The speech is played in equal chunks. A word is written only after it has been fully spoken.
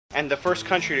and the first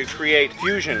country to create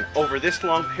fusion over this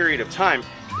long period of time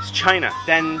is China,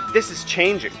 then this is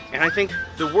changing. And I think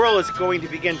the world is going to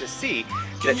begin to see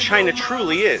that China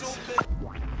truly is.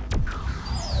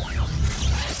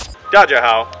 大家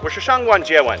好，我是上官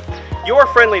杰文, your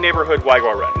friendly neighborhood 外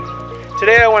国人.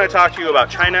 Today I want to talk to you about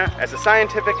China as a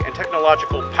scientific and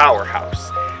technological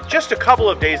powerhouse. Just a couple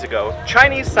of days ago,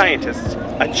 Chinese scientists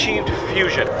achieved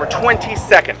fusion for 20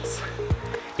 seconds.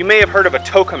 You may have heard of a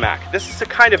tokamak. This is a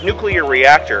kind of nuclear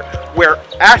reactor where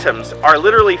atoms are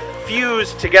literally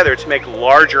fused together to make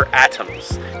larger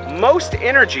atoms. Most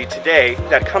energy today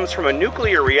that comes from a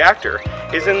nuclear reactor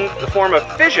is in the form of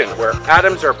fission, where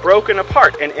atoms are broken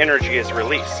apart and energy is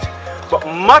released. But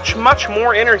much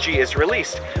more energy is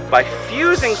released by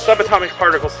fusing subatomic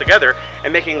particles together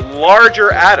and making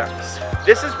larger atoms.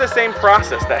 This is the same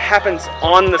process that happens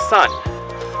on the sun.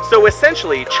 So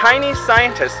essentially, Chinese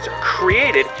scientists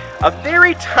created a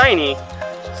very tiny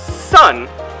sun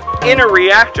in a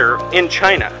reactor in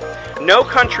China. No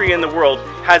country in the world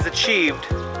has achieved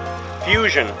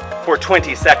fusion for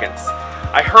 20 seconds.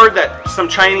 I heard that some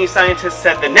Chinese scientists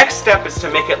said the next step is to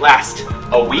make it last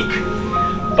a week,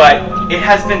 but it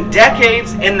has been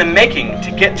decades in the making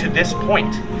to get to this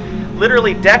point.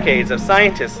 Literally decades of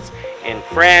scientists in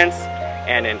France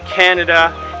and in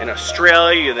Canada, in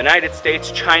Australia, the United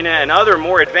States, China, and other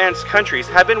more advanced countries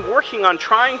have been working on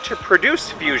trying to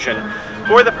produce fusion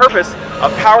for the purpose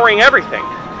of powering everything.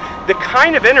 The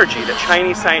kind of energy that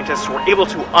Chinese scientists were able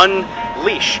to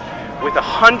unleash with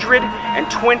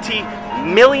 120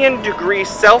 million degrees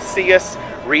Celsius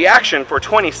reaction for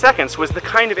 20 seconds was the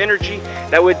kind of energy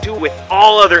that would do with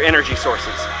all other energy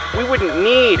sources. We wouldn't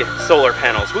need solar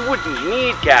panels, we wouldn't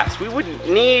need gas, we wouldn't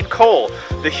need coal.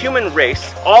 The human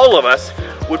race, all of us,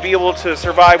 would be able to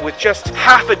survive with just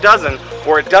half a dozen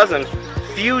or a dozen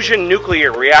fusion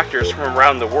nuclear reactors from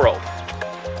around the world.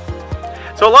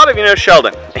 So a lot of you know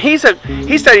Sheldon. He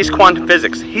studies quantum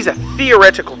physics. He's a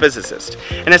theoretical physicist.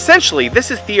 And essentially,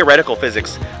 this is theoretical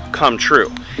physics come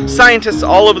true. Scientists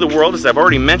all over the world, as I've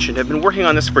already mentioned, have been working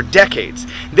on this for decades.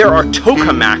 There are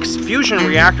tokamaks, fusion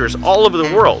reactors, all over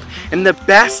the world. And the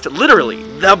best, literally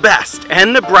the best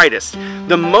and the brightest,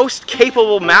 the most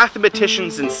capable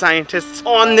mathematicians and scientists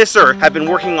on this earth have been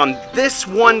working on this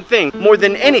one thing more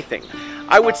than anything.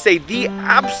 I would say the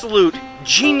absolute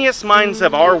genius minds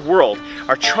of our world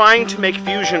are trying to make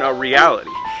fusion a reality.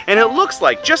 And it looks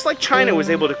like, just like China was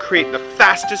able to create the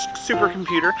fastest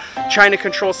supercomputer, China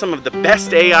controls some of the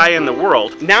best AI in the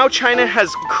world, now China has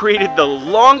created the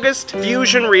longest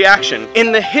fusion reaction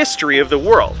in the history of the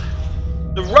world.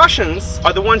 The Russians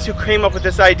are the ones who came up with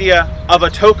this idea of a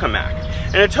tokamak.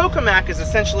 And a tokamak is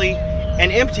essentially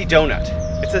an empty donut.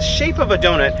 It's the shape of a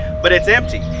donut, but it's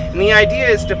empty. And the idea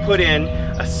is to put in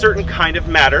a certain kind of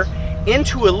matter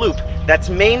into a loop that's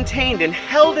maintained and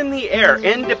held in the air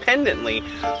independently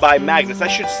by magnets. I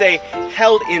should say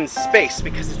held in space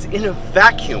because it's in a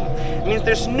vacuum. It means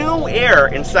there's no air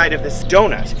inside of this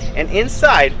donut, and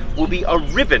inside will be a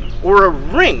ribbon or a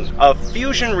ring of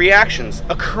fusion reactions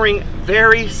occurring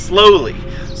very slowly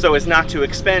so as not to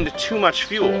expend too much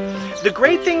fuel. The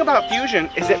great thing about fusion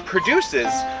is it produces,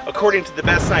 according to the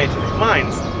best scientific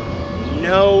minds,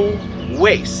 no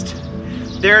waste.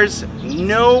 There's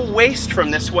no waste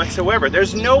from this whatsoever.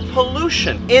 There's no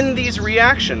pollution in these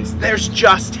reactions. There's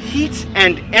just heat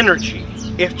and energy.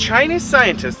 If Chinese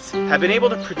scientists have been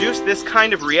able to produce this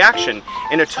kind of reaction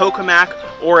in a tokamak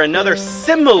or another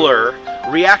similar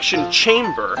reaction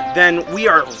chamber, then we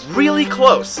are really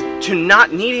close to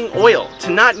not needing oil,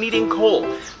 to not needing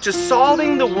coal, to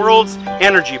solving the world's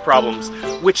energy problems,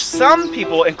 which some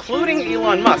people, including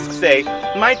Elon Musk, say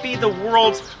might be the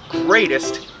world's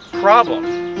greatest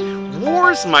problem.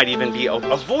 Wars might even be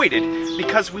avoided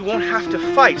because we won't have to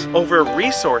fight over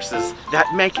resources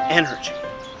that make energy.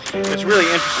 It's really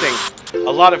interesting.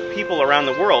 A lot of people around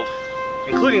the world,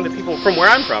 including the people from where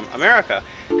I'm from, America,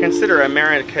 consider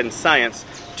American science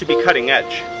to be cutting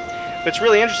edge. But it's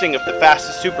really interesting if the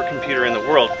fastest supercomputer in the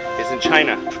world is in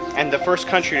China, and the first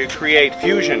country to create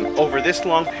fusion over this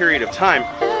long period of time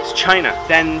is China,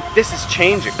 then this is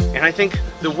changing. And I think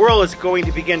the world is going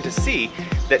to begin to see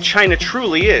that China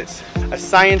truly is a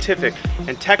scientific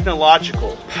and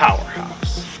technological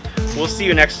powerhouse. We'll see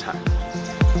you next time.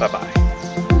 Bye-bye.